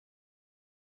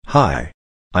Hi,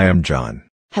 I am John.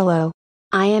 Hello.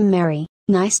 I am Mary.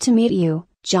 Nice to meet you,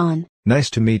 John. Nice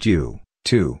to meet you,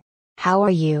 too. How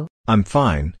are you? I'm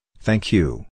fine, thank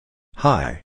you.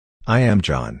 Hi, I am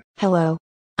John. Hello.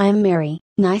 I'm Mary.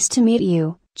 Nice to meet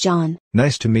you, John.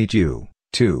 Nice to meet you,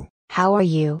 too. How are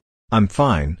you? I'm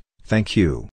fine, thank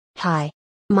you. Hi.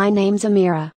 My name's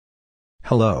Amira.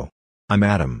 Hello, I'm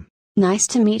Adam. Nice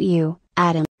to meet you,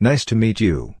 Adam. Nice to meet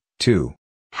you, too.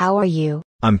 How are you?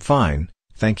 I'm fine,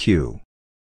 thank you.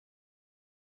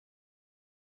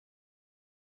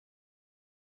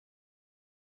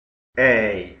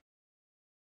 A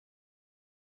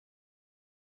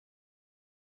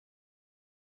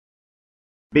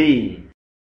B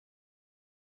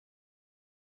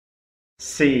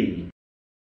C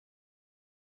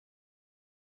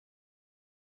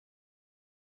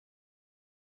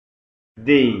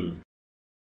D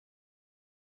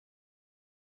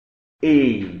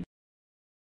E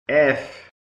F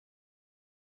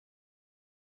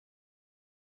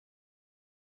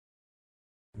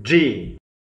G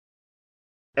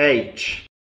H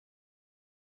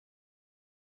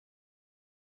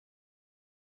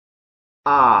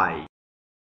I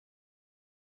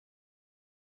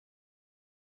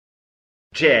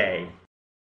J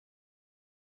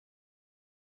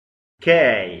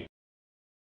K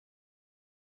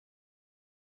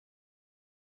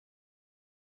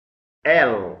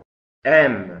L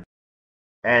M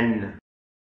N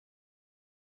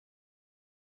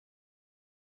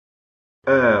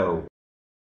O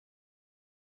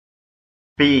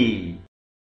P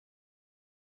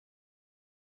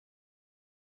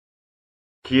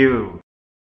Q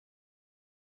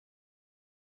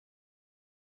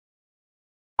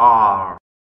R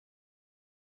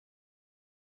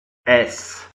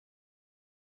S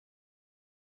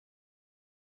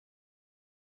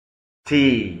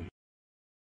T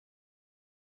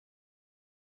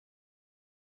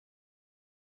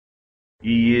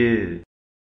U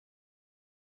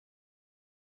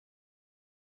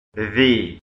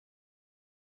V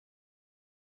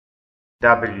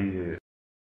W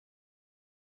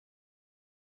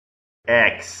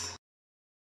X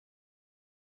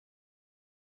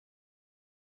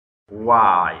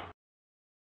Y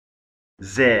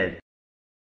Z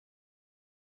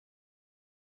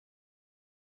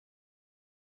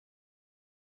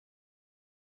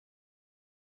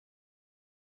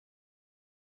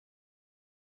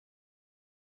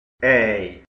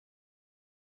A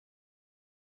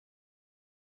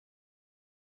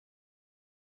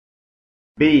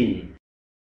B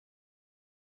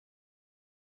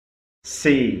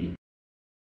C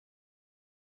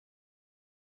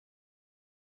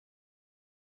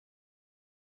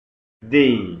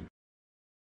D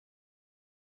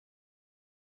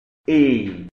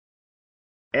E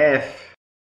F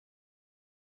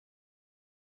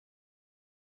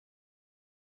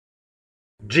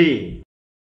G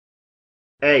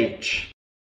H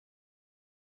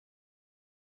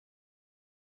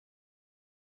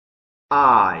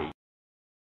I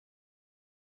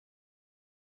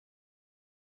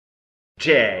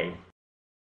J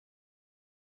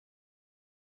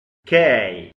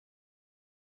K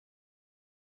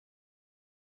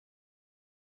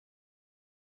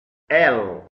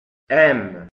L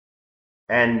M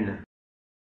N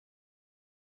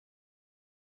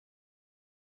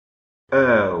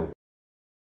O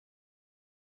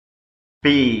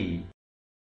P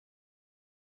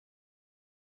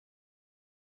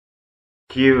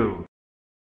Q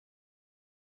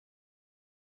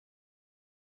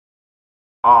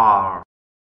R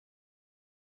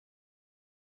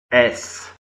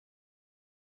S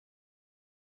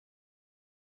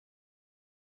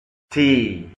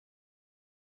T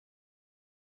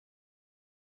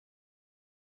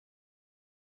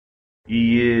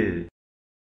U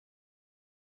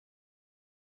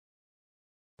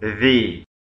V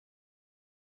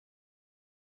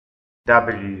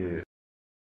W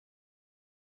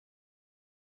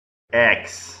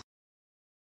X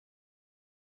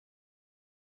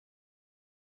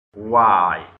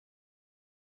Y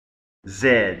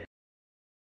Z.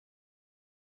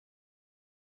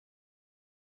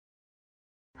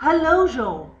 Hello,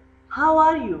 João. How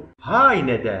are you? Hi,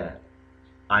 Neda.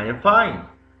 I am fine.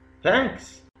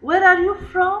 Thanks. Where are you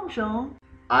from, João?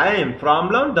 I am from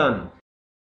London.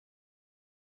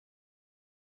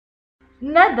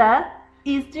 Nada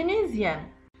is Tunisian.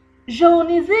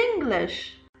 João is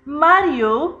English.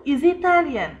 Mario is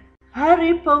Italian.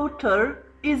 Harry Potter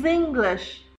is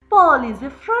English. Paul is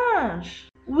French.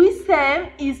 Wissam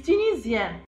is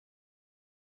Tunisian.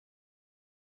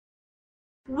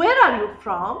 Where are you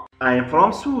from? I am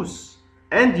from Sousse.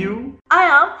 And you? I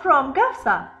am from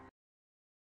Gafsa.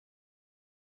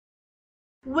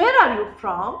 Where are you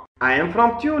from? I am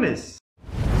from Tunis.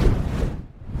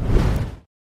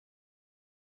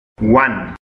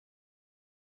 1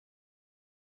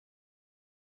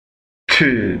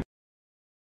 2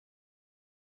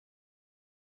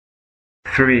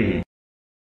 3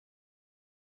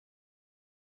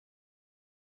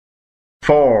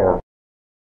 4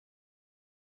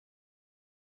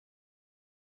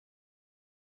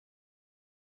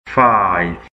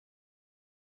 5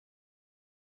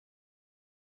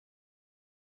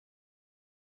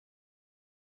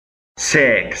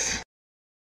 6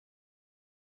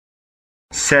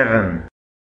 7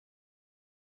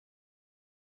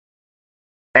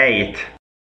 8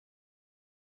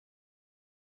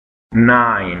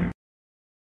 9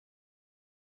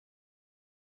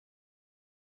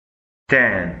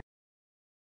 10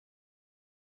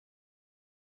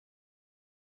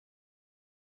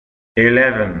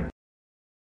 11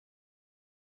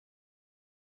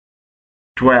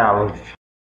 12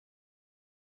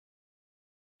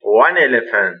 1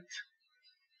 elephant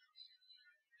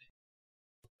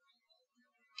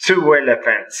 2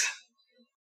 elephants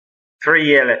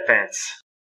 3 elephants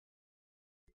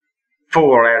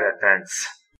 4 elephants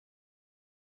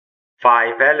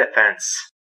 5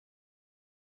 elephants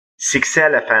 6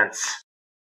 elephants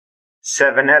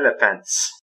 7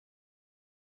 elephants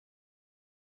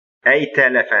 8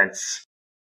 elephants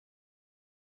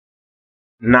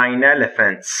 9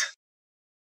 elephants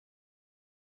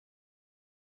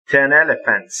 10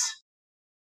 elephants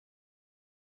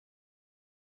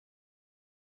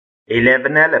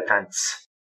 11 elephants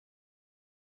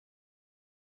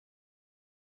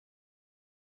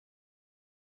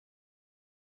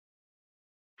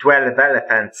 12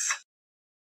 elephants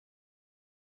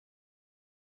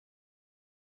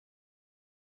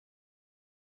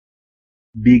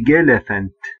 'Big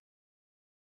elephant',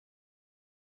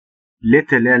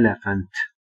 'little elephant'.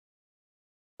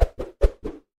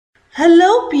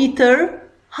 Hello, Peter.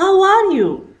 How are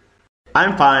you?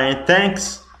 I'm fine,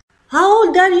 thanks. How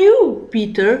old are you,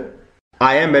 Peter?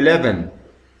 I am 11.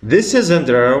 This is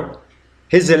Andrew.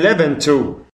 He's 11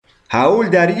 too. How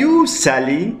old are you,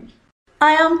 Sally?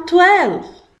 I am 12.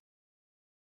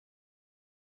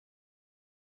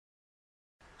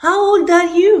 How old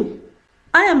are you?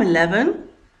 I am 11.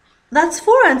 That's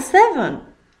 4 and 7.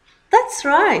 That's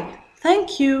right.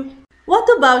 Thank you. What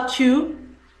about you?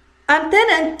 I'm 10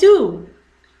 and 2.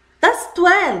 That's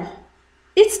 12.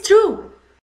 It's true.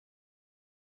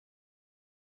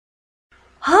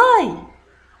 Hi,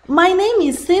 my name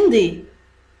is Cindy.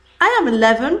 I am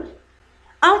 11.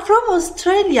 I'm from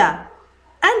Australia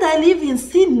and I live in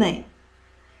Sydney.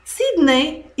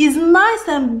 Sydney is nice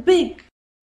and big.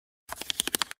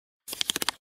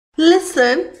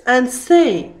 Listen and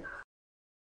say,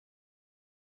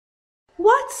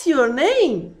 what's your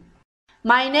name?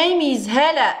 My name is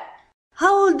Hela.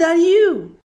 How old are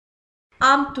you?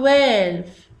 I'm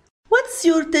 12. What's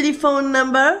your telephone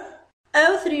number?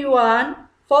 031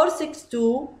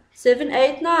 462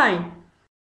 789.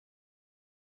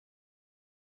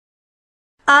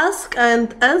 Ask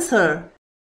and answer.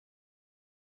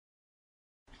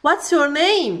 What's your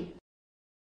name?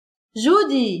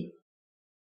 Judy.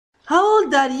 How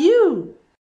old are you?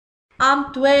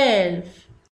 I'm 12.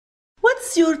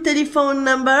 What's your telephone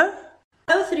number?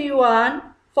 031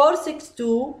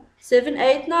 462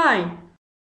 789.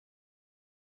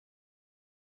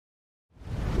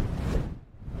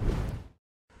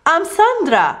 I'm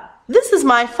Sandra. This is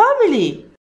my family.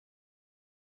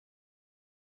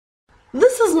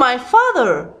 This is my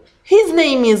father. His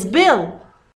name is Bill.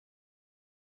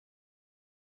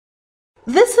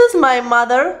 This is my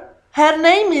mother. Her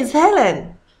name is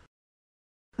Helen.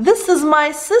 This is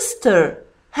my sister.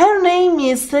 Her name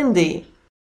is Cindy.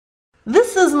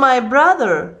 This is my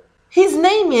brother. His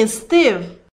name is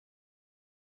Steve.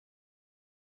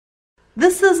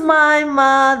 This is my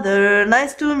mother.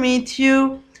 Nice to meet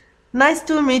you. Nice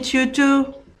to meet you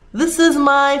too. This is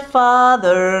my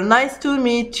father. Nice to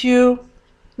meet you.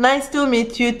 Nice to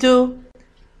meet you too.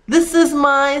 This is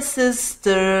my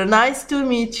sister. Nice to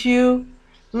meet you.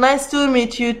 Nice to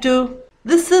meet you too.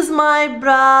 This is my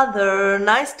brother.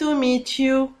 Nice to meet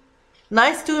you.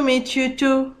 Nice to meet you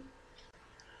too.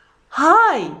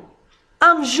 Hi,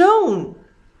 I'm Joan.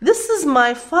 This is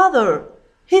my father.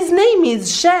 His name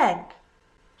is Jack.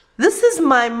 This is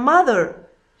my mother.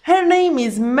 Her name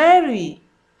is Mary.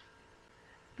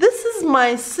 This is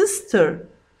my sister.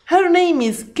 Her name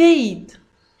is Kate.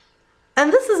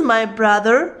 And this is my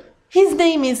brother. His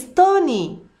name is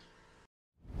Tony.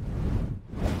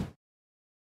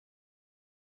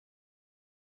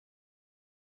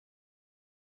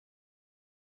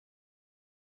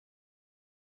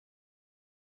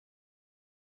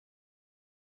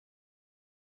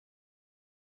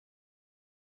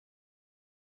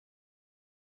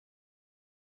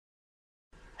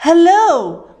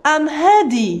 Hello, I'm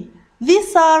Hadi.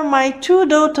 These are my two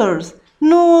daughters,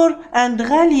 Noor and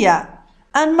Ghalia,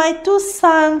 and my two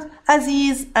sons,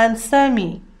 Aziz and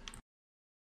Sami.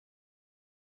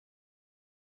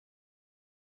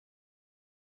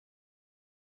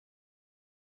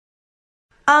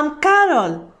 I'm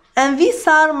Carol, and these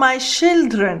are my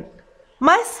children,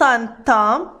 my son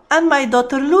Tom and my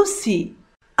daughter Lucy.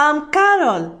 I'm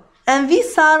Carol, and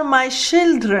these are my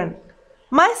children,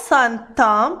 my son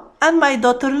Tom and my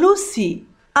daughter Lucy.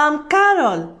 I'm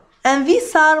Carol, and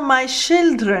these are my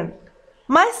children,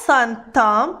 my son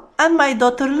Tom and my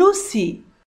daughter Lucy.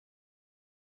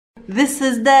 This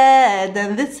is Dad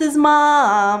and this is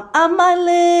Mom and my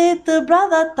little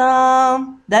brother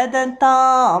Tom. Dad and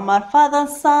Tom are father and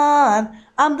son.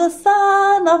 I'm the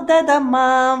son of Dad and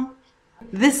Mom.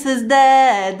 This is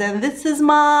Dad and this is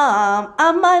Mom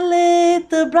and my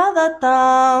little brother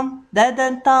Tom. Dad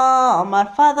and Tom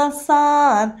are father and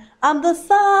son. I'm the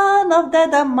son of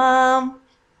Dad and Mom.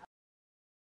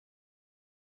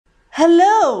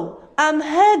 Hello, I'm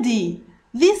Hadi.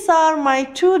 These are my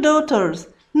two daughters,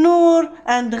 Noor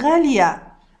and Ghalia,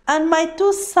 and my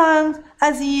two sons,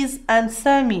 Aziz and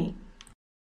Sami.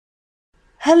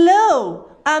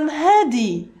 Hello, I'm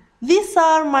Hadi. These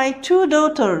are my two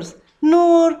daughters,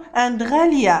 Noor and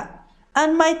Ghalia,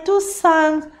 and my two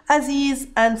sons, Aziz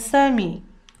and Sami.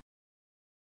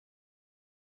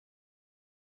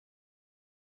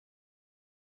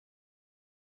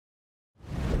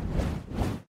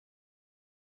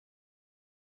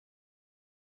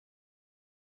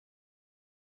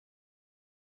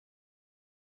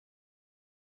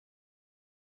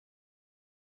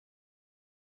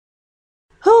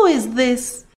 Who is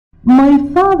this? My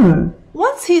father,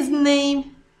 What's his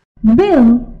name?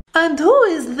 Bill. And who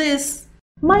is this?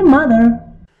 My mother,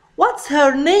 What's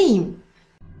her name?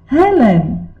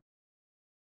 Helen.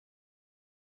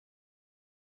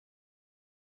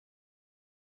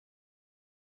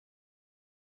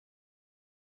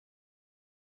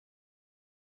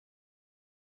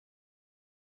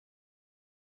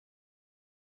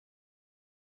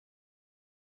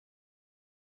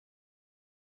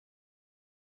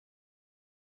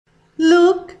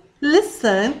 Look,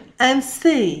 listen, and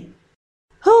say.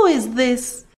 Who is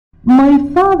this? My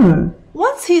father,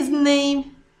 What's his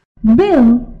name?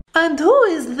 Bill. And who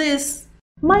is this?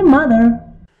 My mother,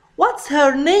 What's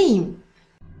her name?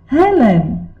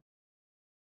 Helen.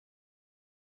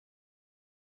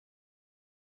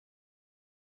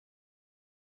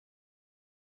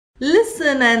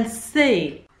 Listen and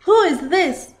say. Who is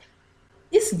this?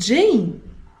 It's Jane.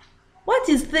 What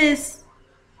is this?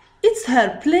 It's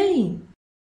her plane.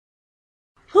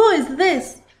 Who is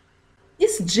this?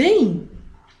 It's Jane.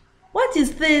 What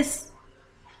is this?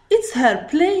 It's her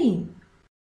plane.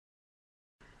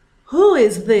 Who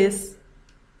is this?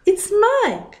 It's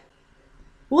Mike.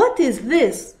 What is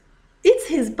this? It's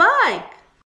his bike.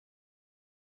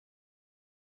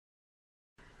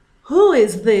 Who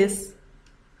is this?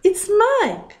 It's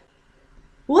Mike.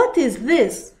 What is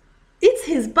this? It's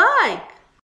his bike.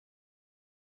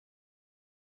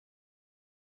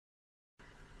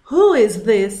 Who is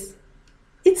this?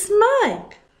 It's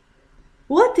Mike.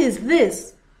 What is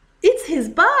this? It's his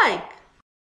bike.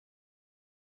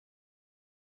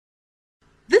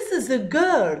 This is a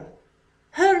girl.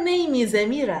 Her name is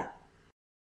Amira.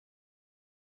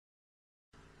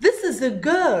 This is a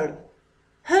girl.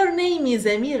 Her name is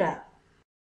Amira.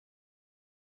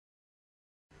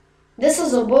 This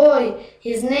is a boy.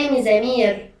 His name is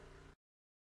Amir.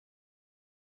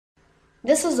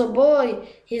 This is a boy.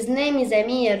 His name is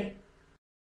Amir.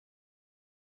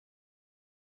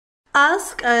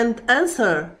 Ask and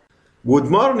answer. Good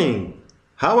morning.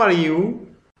 How are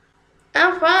you?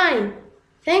 I'm fine.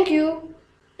 Thank you.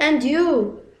 And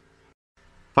you?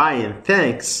 Fine,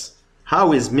 thanks.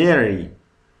 How is Mary?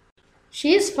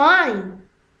 She is fine.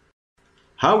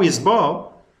 How is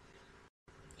Bob?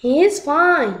 He is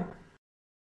fine.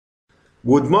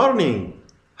 Good morning.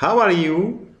 How are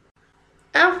you?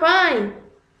 I'm fine.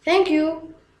 Thank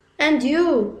you. And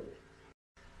you?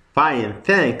 Fine,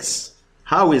 thanks.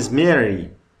 How is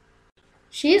Mary?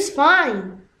 She is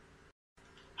fine.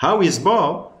 How is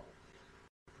Bob?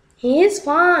 He is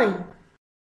fine.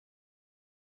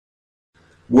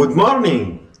 Good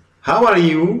morning. How are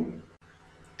you?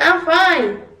 I'm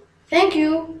fine. Thank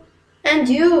you. And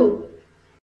you?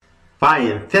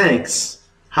 Fine, thanks.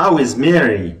 How is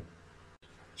Mary?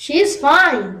 She is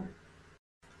fine.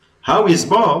 How is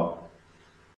Bob?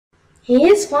 He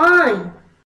is fine.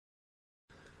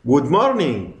 Good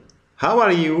morning. How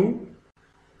are you?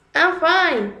 I'm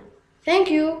fine. Thank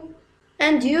you.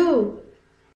 And you?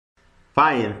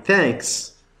 Fine,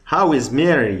 thanks. How is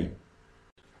Mary?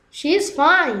 She is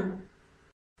fine.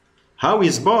 How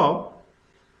is Bob?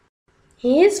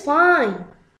 He is fine.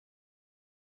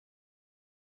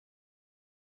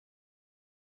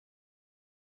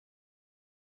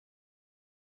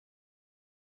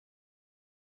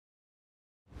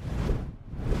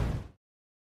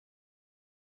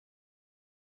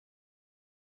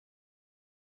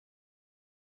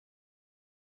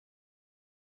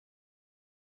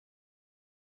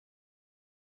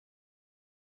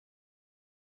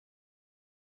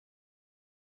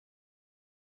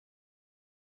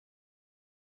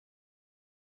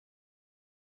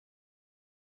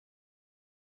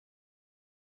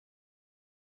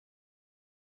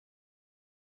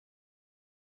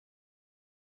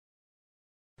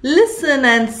 Listen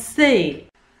and say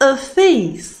a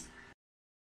face.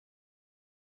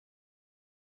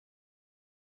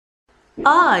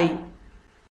 Eye,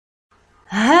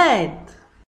 head,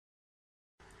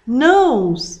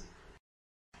 nose,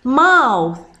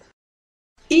 mouth,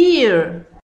 ear.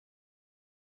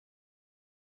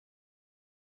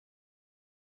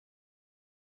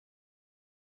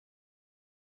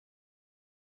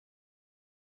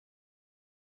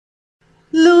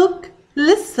 Look,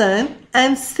 listen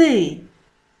and say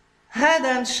head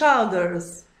and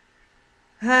shoulders.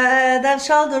 Head and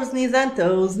shoulders, knees and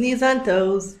toes, knees and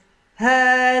toes.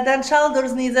 Head and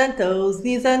shoulders, knees and toes,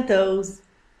 knees and toes.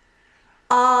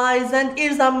 Eyes and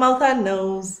ears and mouth and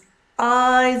nose.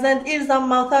 Eyes and ears and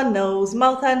mouth and nose,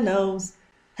 mouth and nose.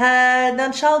 Head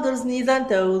and shoulders, knees and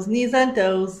toes, knees and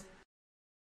toes.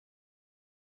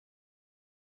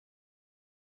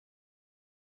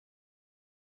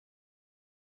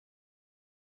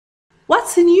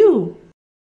 What's in you?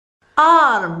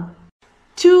 Arm,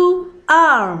 2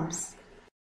 arms.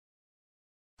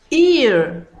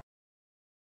 Ear,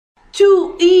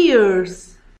 2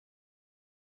 ears.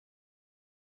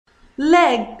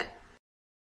 Leg,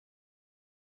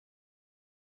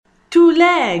 2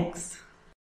 legs.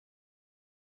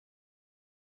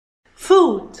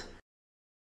 Foot,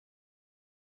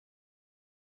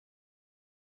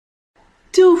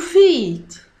 2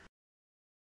 feet.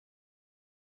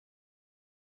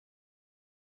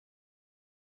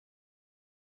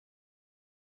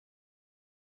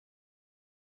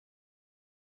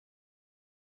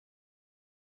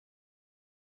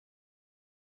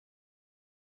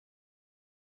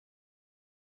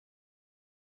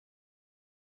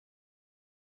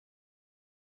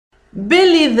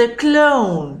 Billy the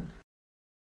clown.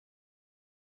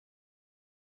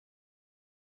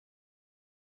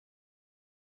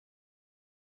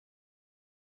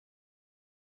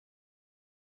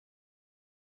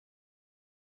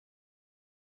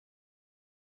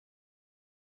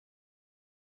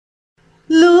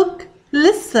 Look,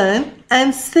 listen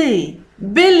and say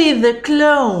Billy the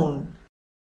clown.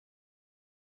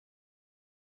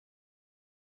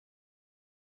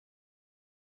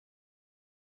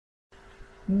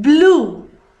 Blue,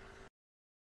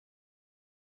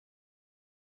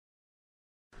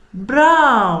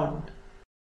 brown,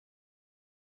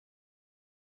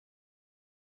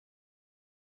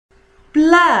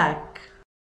 black,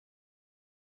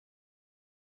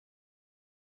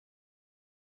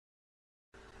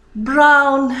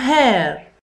 brown hair,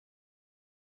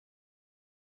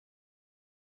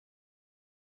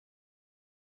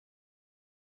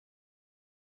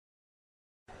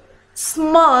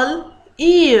 small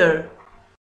ear,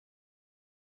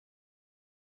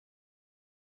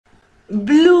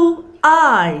 blue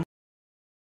eye,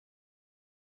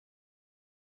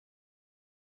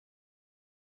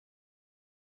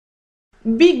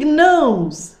 big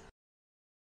nose.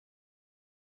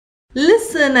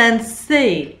 Listen and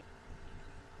say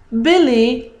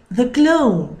Billy the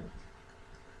clown.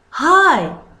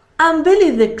 Hi, I'm Billy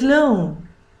the clown.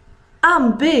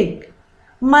 I'm big.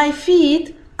 My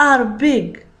feet are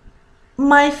big.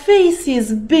 My face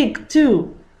is big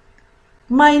too.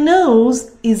 My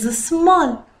nose is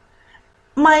small.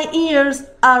 My ears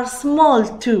are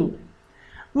small too.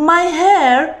 My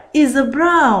hair is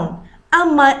brown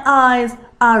and my eyes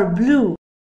are blue.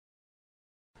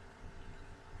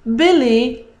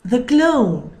 Billy the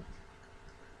clown.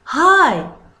 Hi,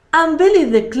 I'm Billy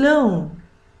the clown.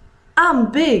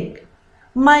 I'm big.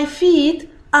 My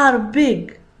feet are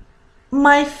big.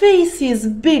 My face is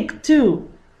big too.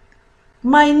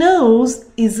 My nose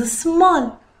is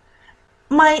small.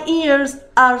 My ears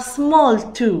are small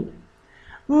too.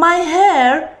 My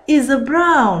hair is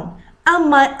brown and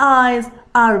my eyes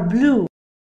are blue.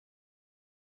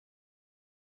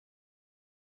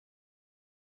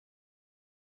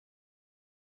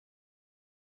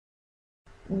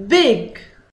 Big,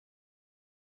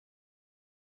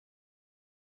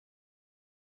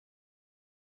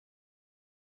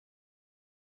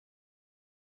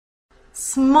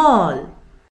 small.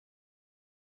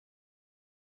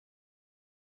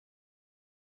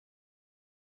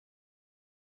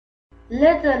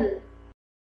 Little.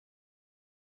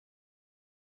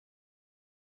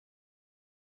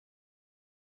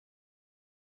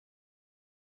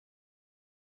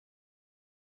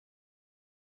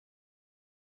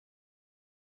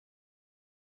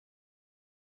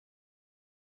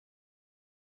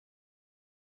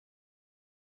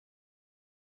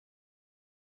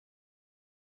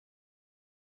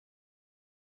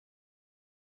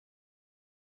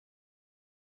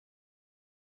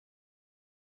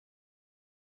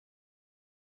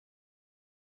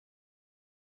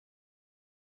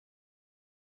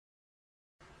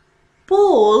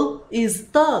 Paul is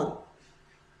tall,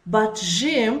 but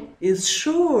Jim is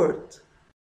short.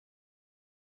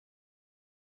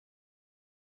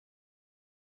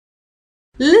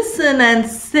 Listen and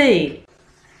say,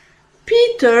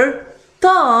 Peter,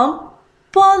 Tom,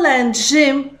 Paul and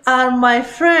Jim are my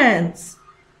friends.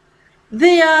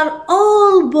 They are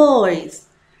all boys.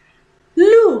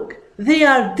 Look, they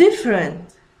are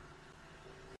different.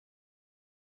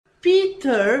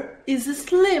 Peter is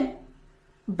slim,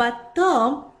 but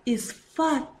Tom is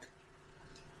fat.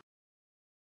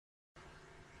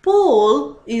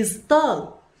 Paul is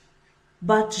tall,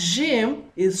 but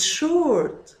Jim is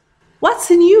short. What's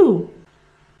new?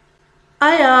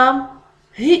 I am,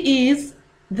 he is,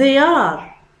 they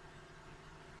are.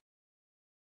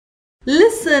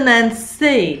 Listen and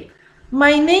say,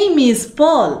 my name is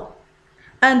Paul,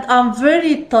 and I'm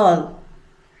very tall.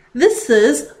 This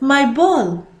is my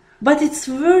ball, but it's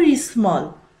very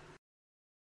small.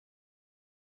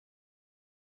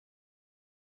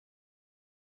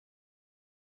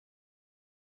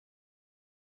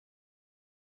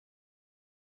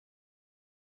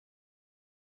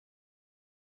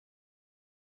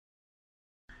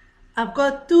 I've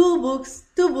got two books,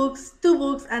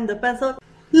 and a pencil.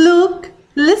 Look,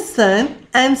 listen,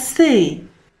 and say,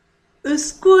 a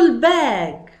school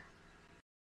bag,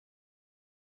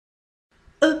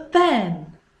 a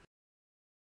pen,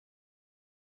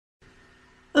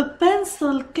 a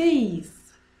pencil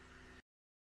case,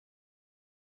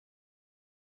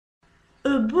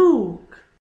 a book,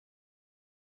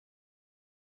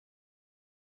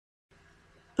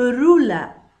 a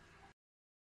ruler,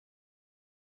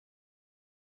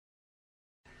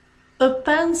 a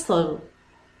pencil,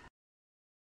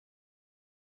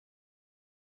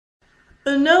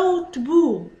 a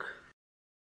notebook,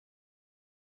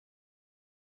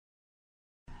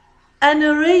 an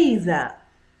eraser,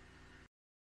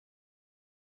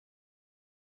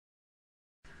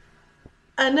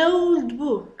 an old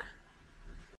book,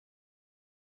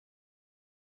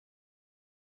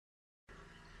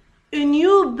 a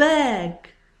new bag,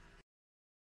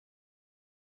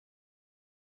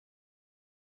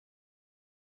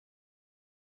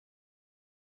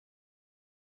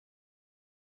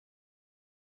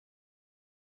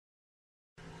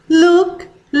 look,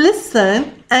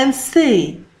 listen, and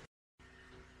say,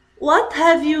 what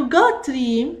have you got,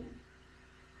 Reem?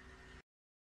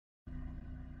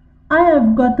 I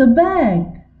have got a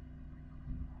bag.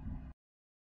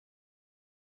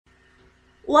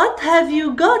 What have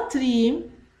you got,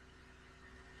 Reem?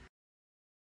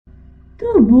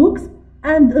 Two books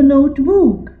and a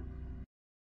notebook.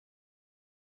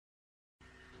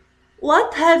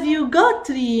 What have you got,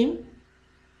 Reem?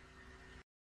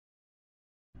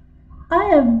 I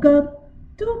have got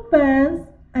two pens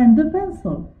and a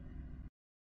pencil.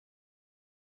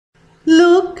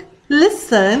 Look,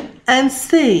 listen, and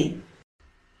say,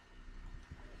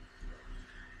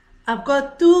 I've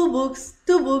got two books,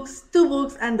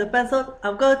 and a pencil.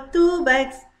 I've got two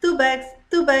bags,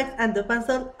 and a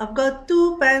pencil. I've got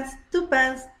two pens,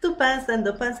 and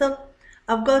a pencil.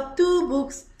 I've got two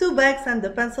books, two bags, and a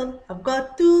pencil. I've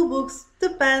got two books,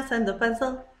 two pens, and a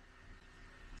pencil.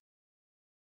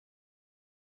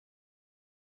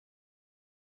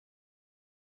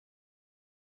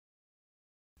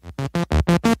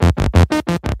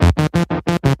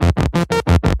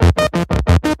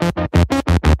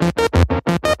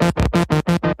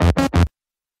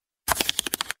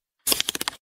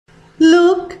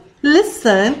 Look,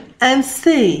 listen, and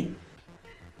say,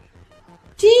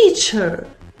 teacher,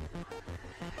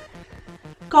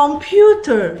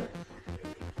 computer,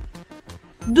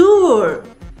 door,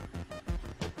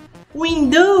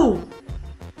 window,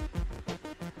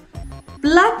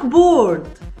 blackboard,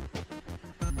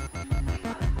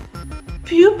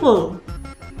 pupil,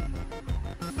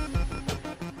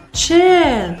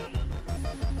 chair,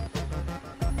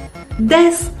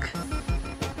 desk,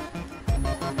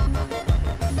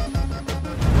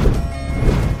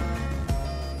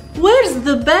 Where's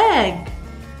the bag?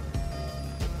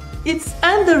 It's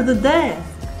under the desk.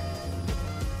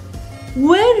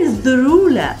 Where is the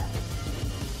ruler?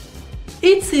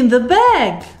 It's in the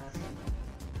bag.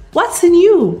 What's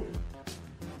new?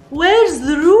 Where's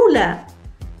the ruler?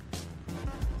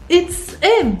 It's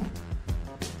in.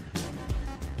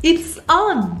 It's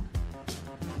on.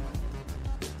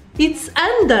 It's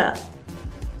under.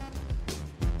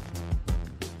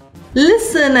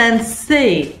 Listen and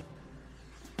say.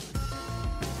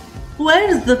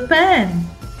 Where's the pen?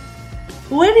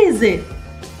 Where is it?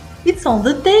 It's on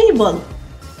the table.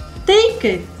 Take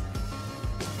it.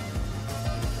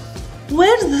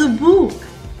 Where's the book?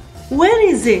 Where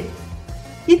is it?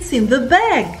 It's in the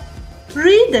bag.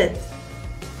 Read it.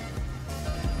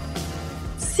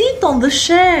 Sit on the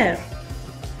chair.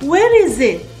 Where is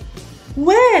it?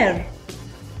 Where?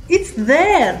 It's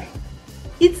there.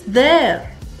 It's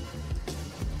there.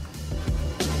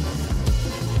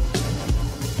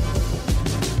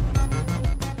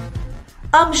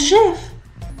 I'm Jeff.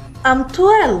 I'm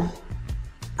 12.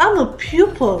 I'm a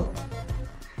pupil.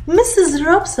 Mrs.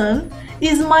 Robson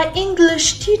is my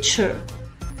English teacher.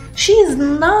 She is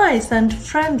nice and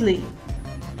friendly.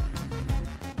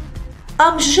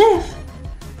 I'm Jeff.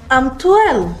 I'm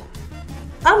 12.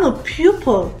 I'm a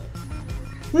pupil.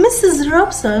 Mrs.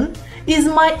 Robson is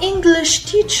my English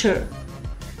teacher.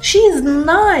 She is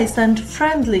nice and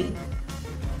friendly.